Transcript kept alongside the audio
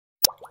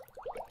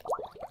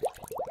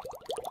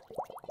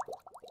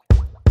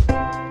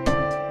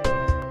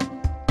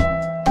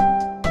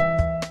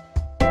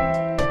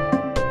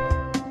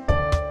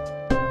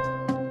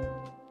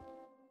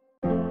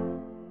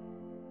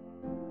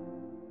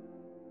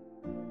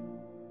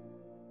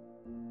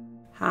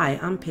Hi,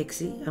 I'm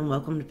Pixie, and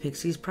welcome to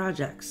Pixie's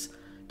Projects.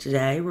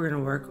 Today we're going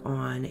to work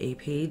on a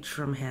page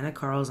from Hanna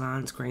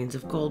Karlzon's Grains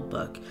of Gold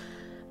book,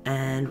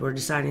 and we're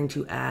deciding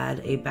to add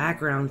a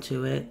background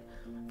to it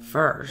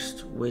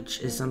first, which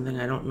is something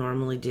I don't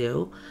normally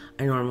do.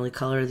 I normally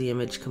color the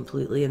image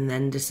completely and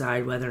then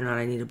decide whether or not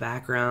I need a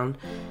background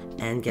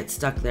and get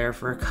stuck there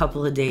for a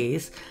couple of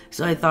days.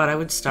 So I thought I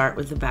would start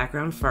with the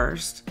background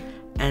first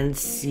and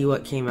see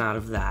what came out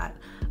of that.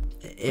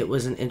 It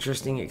was an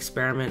interesting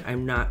experiment.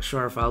 I'm not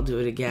sure if I'll do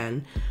it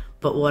again,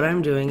 but what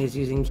I'm doing is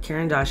using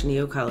Caran d'Ache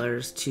Neo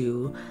Colors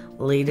to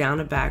lay down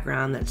a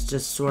background that's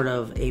just sort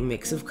of a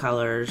mix of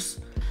colors.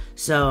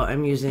 So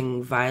I'm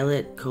using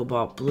violet,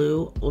 cobalt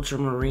blue,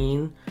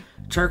 ultramarine,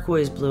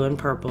 turquoise blue, and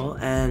purple,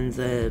 and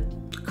the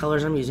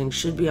colors I'm using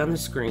should be on the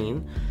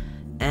screen.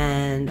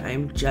 And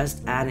I'm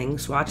just adding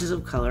swatches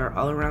of color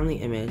all around the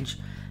image,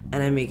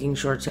 and I'm making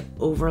sure to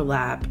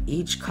overlap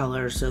each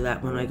color so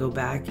that when I go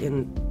back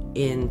in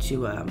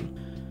to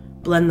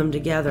blend them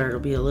together, it'll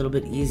be a little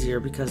bit easier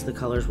because the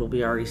colors will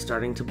be already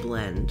starting to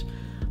blend.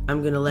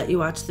 I'm going to let you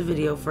watch the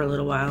video for a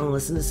little while and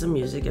listen to some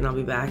music, and I'll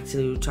be back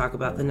to talk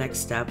about the next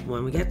step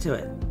when we get to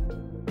it.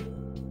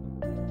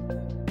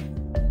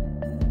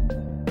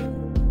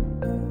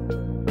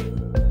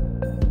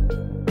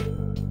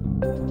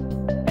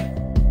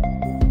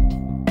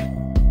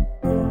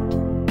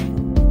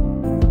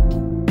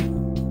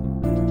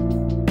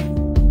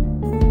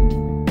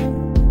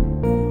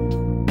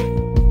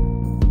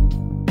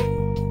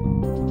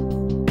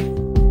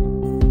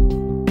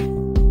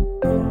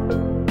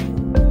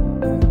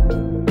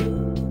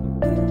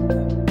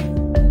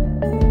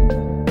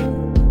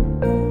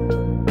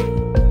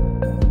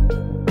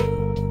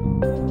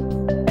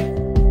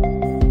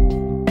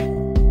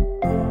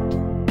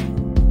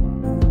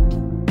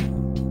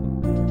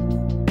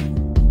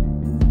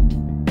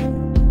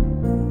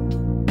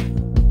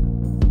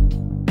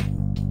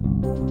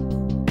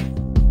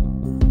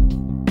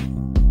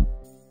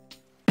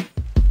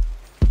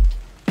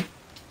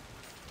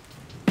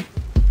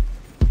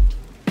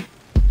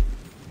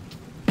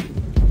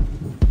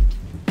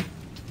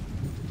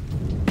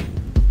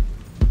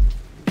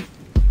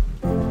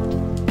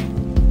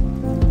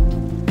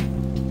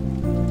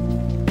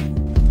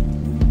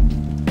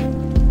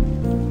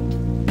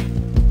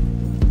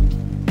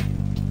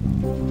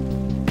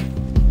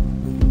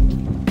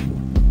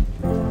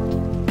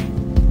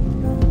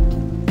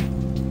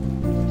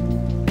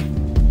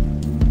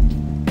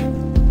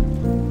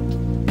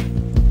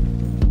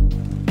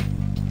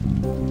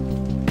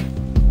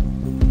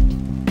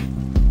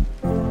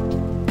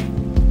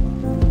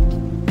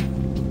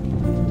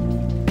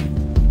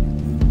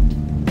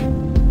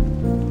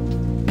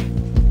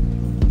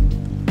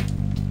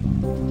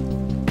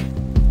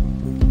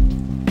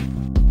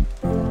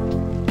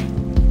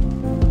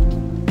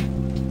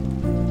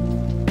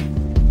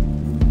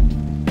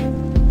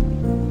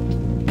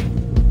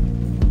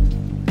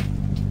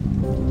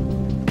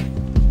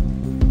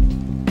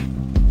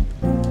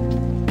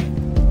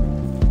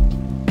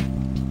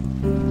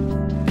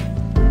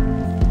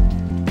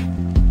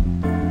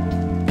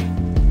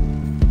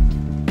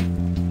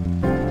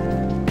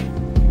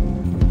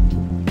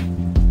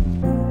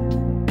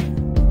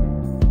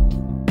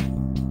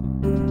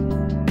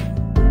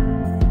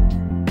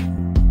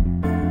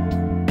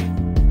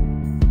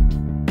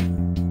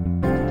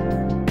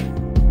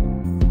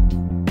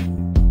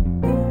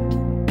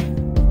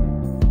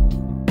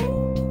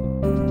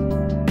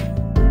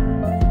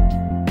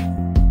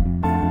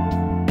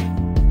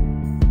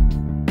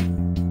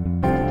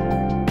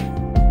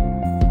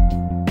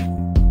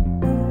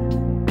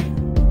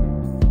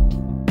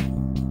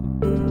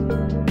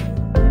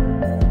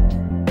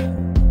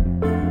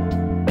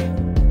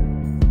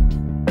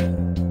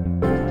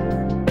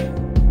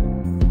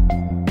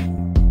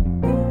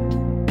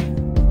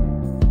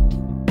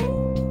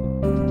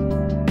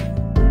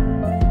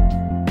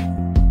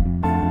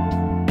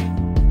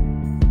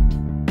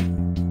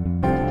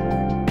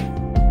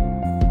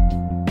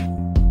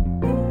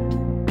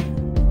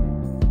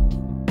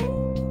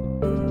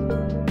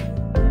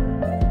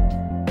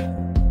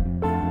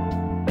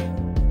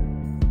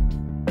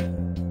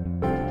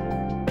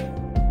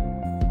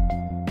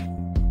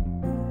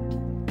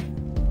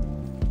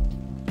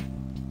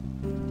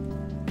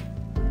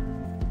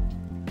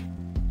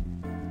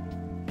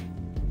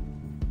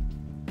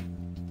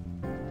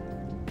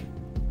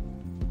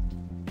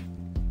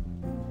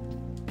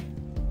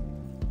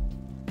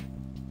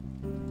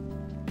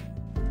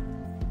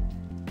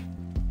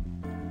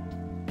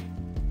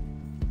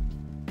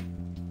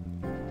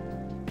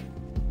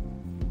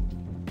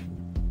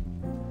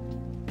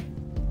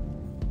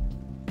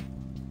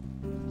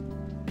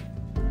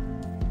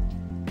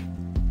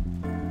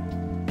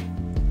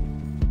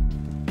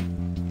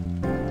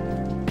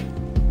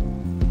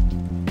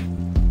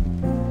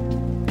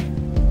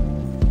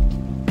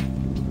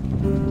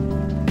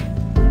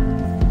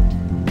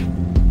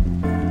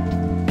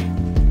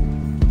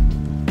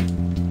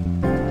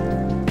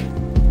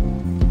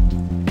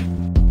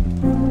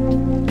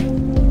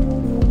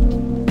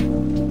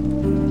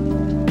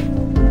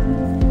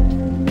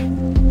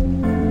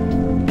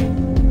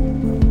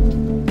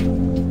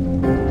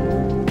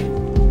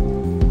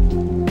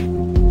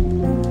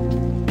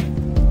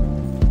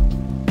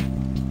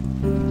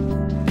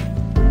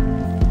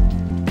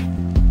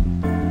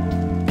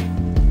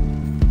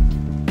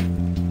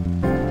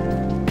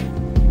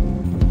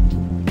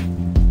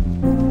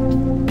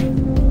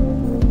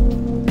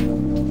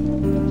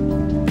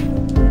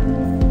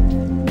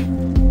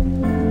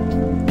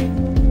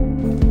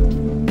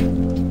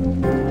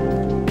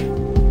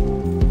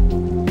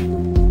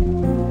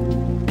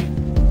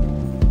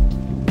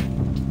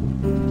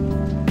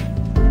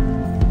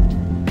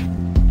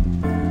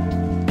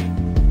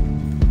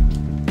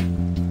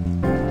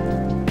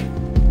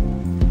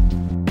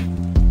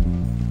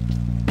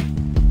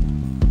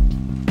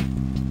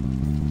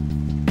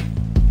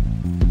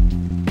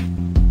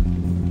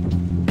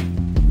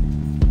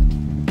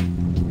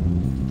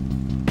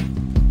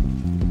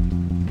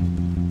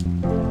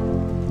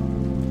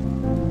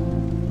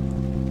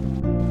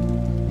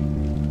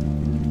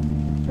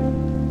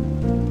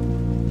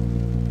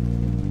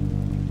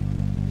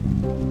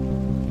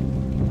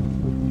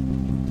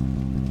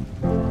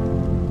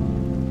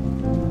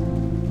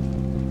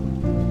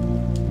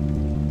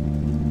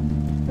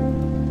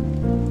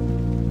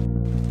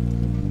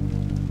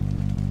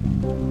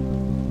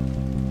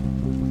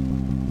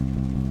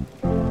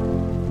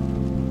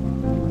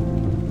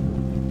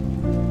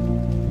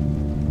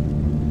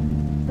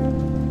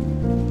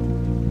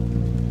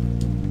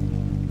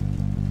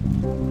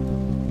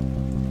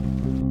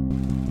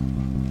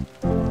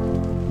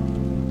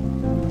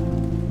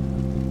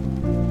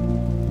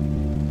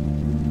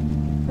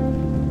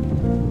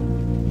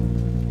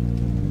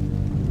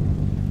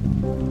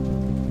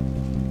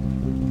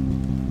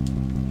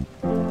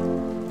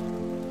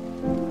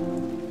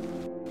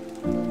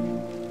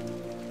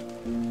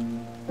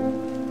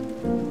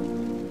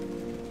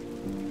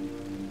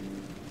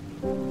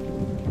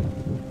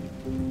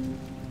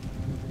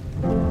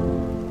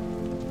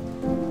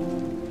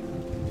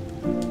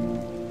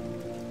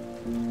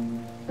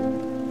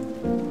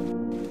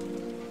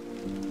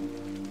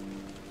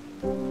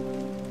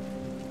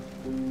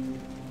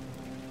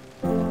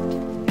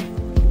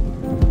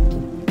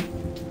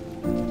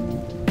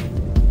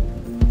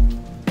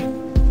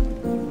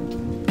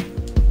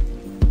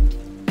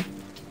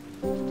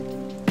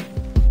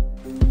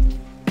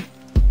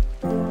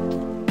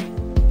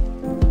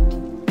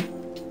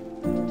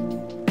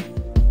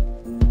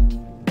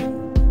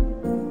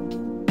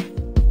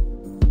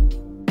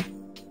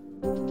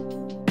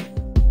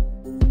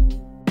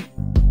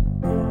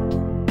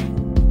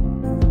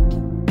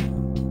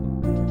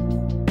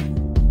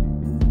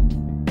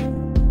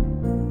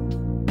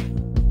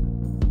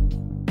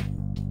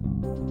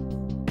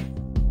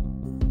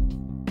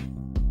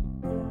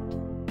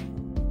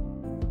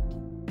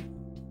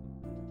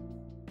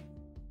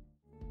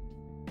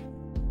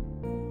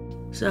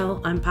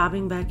 So I'm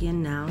popping back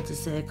in now to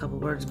say a couple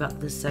words about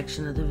this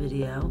section of the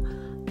video.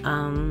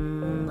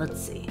 Let's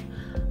see.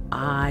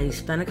 I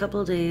spent a couple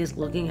of days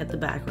looking at the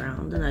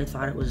background and I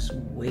thought it was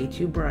way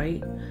too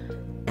bright,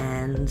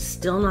 and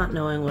still not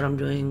knowing what I'm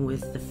doing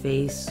with the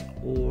face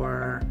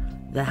or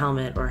the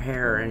helmet or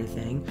hair or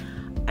anything.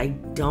 I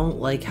don't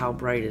like how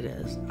bright it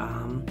is.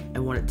 I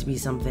want it to be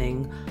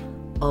something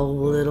a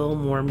little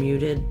more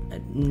muted,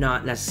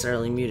 not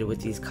necessarily muted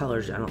with these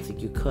colors. I don't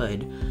think you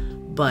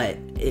could, but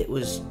it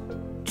was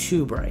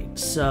too bright.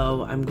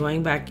 So I'm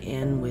going back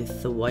in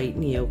with the white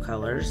Neo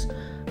colors.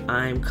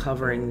 I'm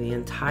covering the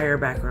entire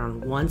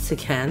background once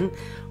again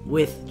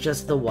with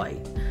just the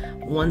white.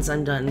 Once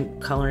I'm done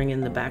coloring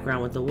in the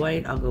background with the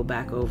white, I'll go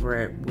back over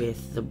it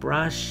with the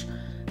brush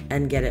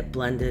and get it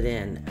blended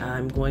in.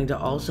 I'm going to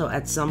also,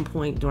 at some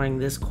point during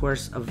this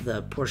course of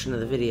the portion of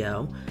the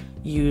video,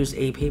 use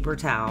a paper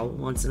towel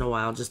once in a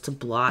while just to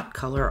blot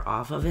color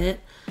off of it.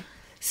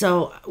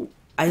 So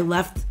I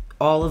left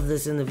all of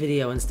this in the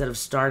video instead of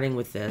starting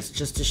with this,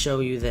 just to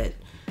show you that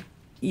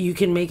you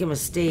can make a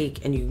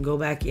mistake and you can go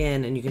back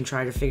in and you can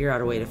try to figure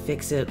out a way to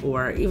fix it,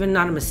 or even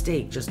not a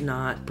mistake, just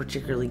not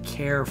particularly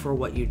care for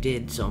what you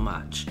did so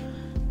much.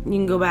 You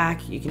can go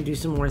back, you can do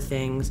some more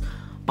things.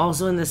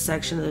 Also, in this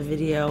section of the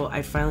video,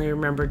 I finally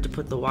remembered to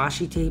put the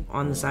washi tape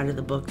on the side of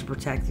the book to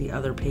protect the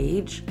other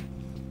page.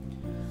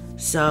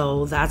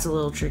 So that's a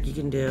little trick you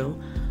can do.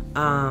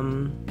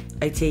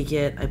 I take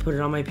it, I put it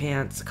on my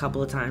pants a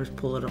couple of times,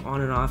 pull it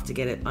on and off to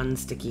get it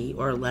unsticky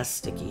or less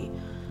sticky.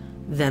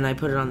 Then I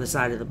put it on the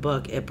side of the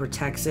book. It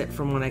protects it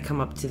from when I come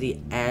up to the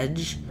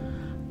edge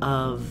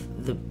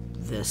of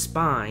the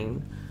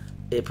spine.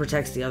 It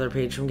protects the other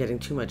page from getting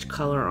too much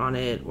color on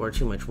it or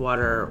too much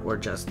water or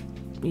just,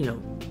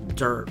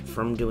 dirt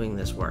from doing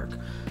this work.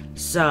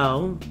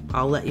 So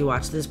I'll let you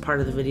watch this part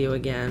of the video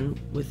again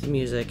with the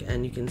music,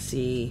 and you can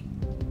see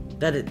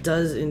that it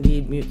does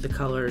indeed mute the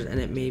colors, and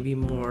it may be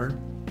more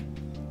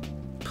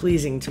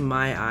pleasing to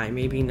my eye,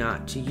 maybe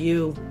not to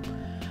you.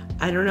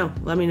 I don't know.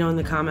 Let me know in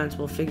the comments.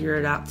 We'll figure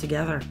it out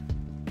together.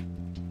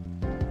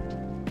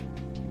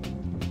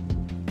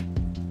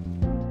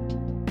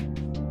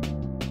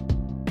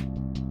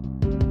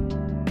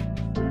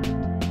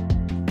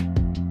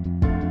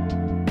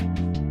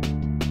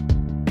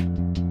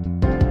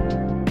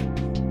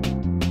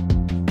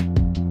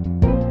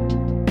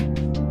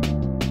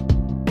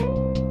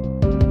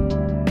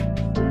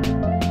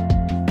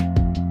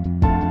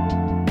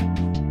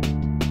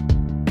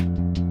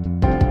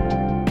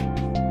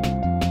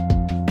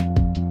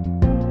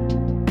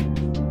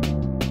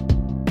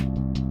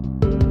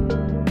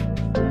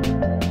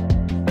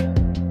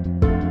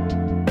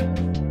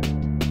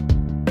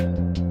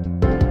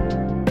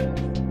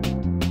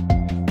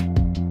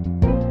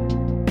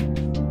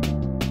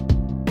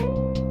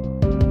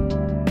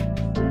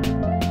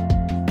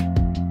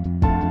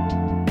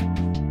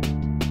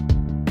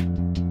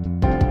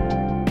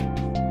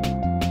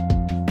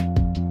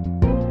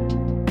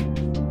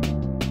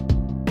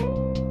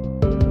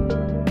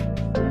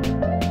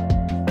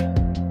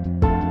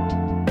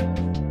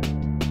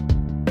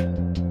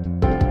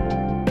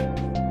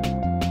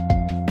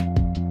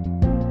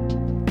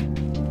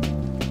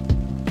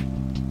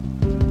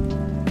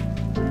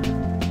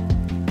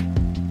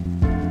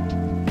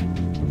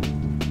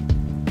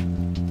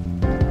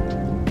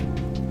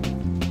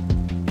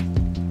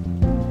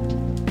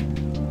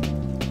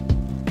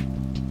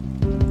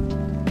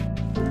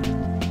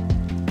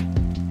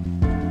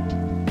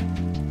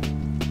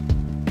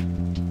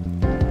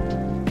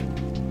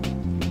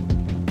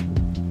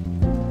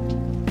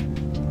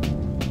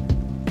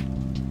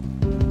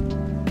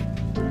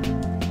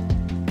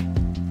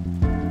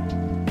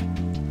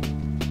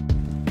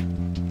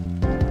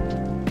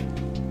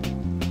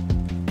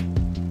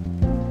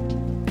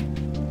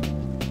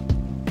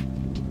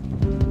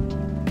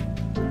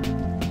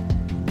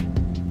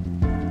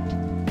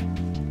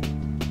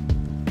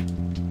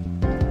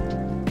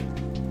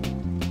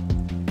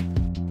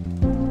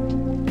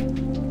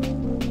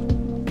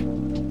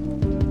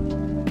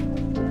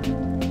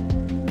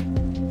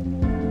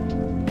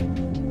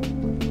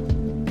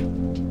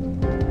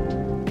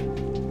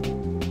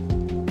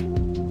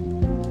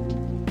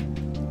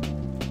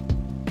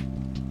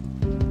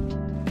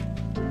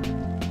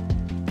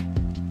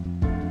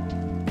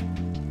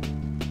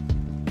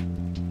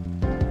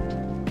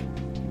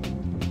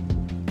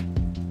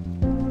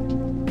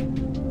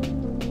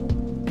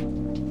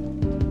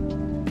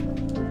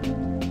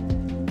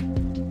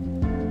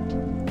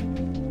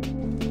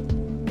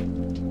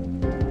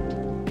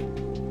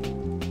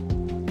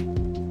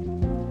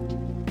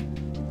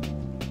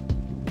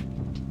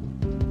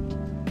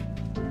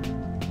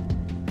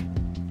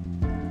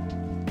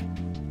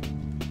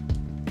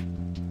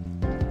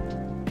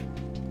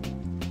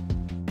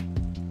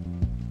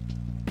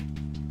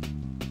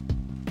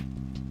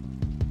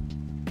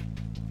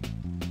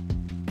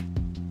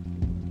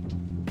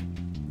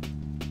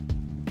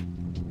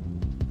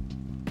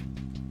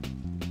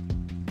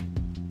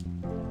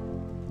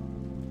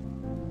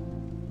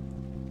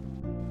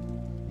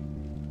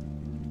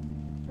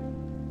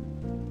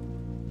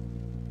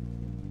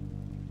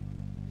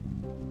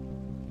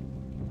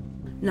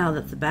 Now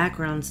that the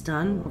background's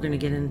done, we're going to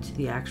get into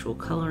the actual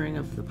coloring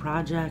of the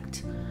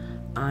project.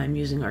 I'm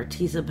using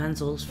Arteza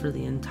pencils for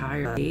the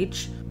entire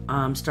page.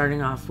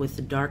 Starting off with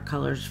the dark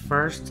colors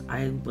first.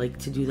 I like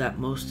to do that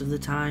most of the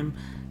time.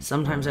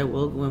 Sometimes I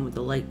will go in with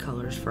the light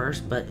colors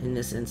first, but in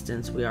this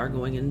instance we are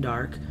going in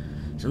dark.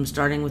 So I'm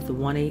starting with the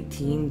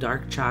 118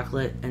 dark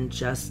chocolate and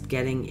just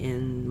getting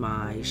in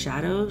my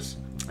shadows.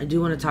 I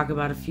do want to talk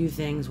about a few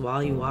things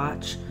while you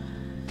watch.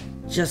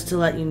 Just to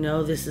let you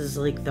know, this is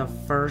like the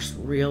first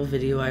real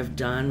video I've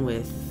done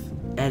with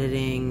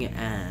editing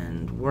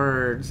and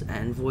words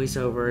and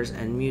voiceovers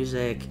and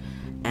music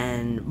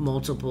and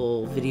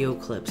multiple video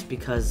clips,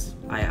 because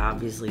I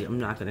obviously am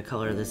not going to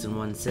color this in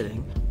one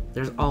sitting.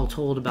 There's all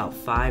told about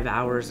 5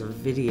 hours of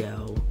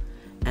video,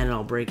 and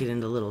I'll break it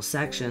into little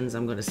sections.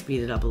 I'm going to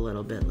speed it up a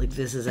little bit. Like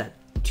this is at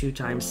 2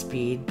 times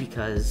speed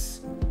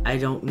because I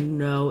don't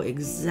know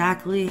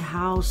exactly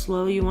how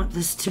slow you want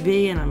this to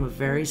be, and I'm a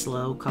very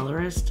slow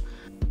colorist.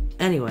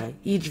 Anyway,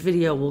 each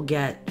video will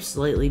get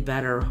slightly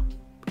better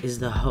is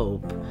the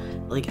hope.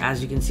 Like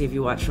as you can see, if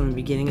you watch from the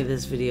beginning of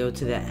this video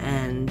to the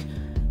end,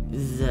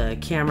 the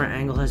camera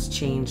angle has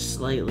changed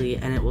slightly,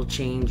 and it will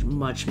change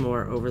much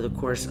more over the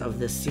course of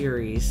the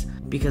series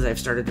because I've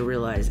started to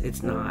realize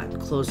it's not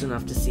close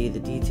enough to see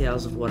the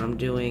details of what I'm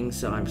doing,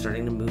 so I'm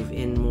starting to move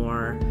in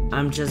more.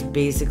 I'm just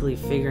basically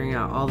figuring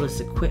out all this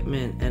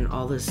equipment and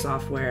all this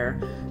software,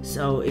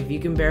 so if you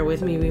can bear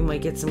with me, we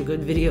might get some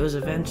good videos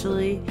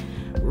eventually.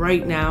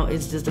 Right now,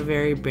 it's just a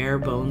very bare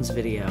bones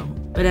video.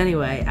 But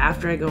anyway,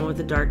 after I go in with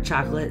the dark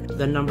chocolate,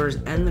 the numbers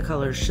and the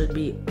colors should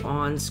be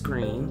on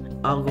screen.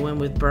 I'll go in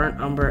with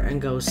burnt umber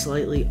and go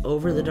slightly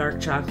over the dark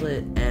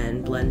chocolate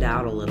and blend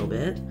out a little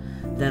bit.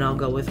 Then I'll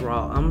go with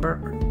raw umber,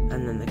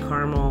 and then the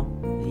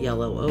caramel, the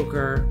yellow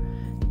ochre,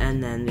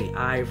 and then the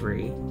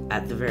ivory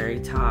at the very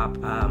top.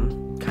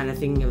 Kind of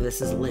thinking of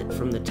this as lit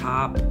from the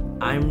top.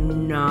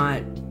 I'm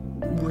not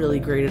really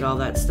great at all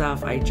that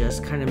stuff. I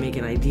just kind of make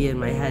an idea in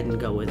my head and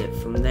go with it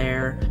from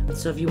there.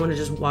 So if you want to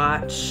just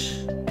watch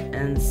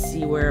and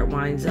see where it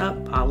winds up,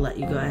 I'll let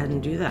you go ahead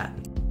and do that.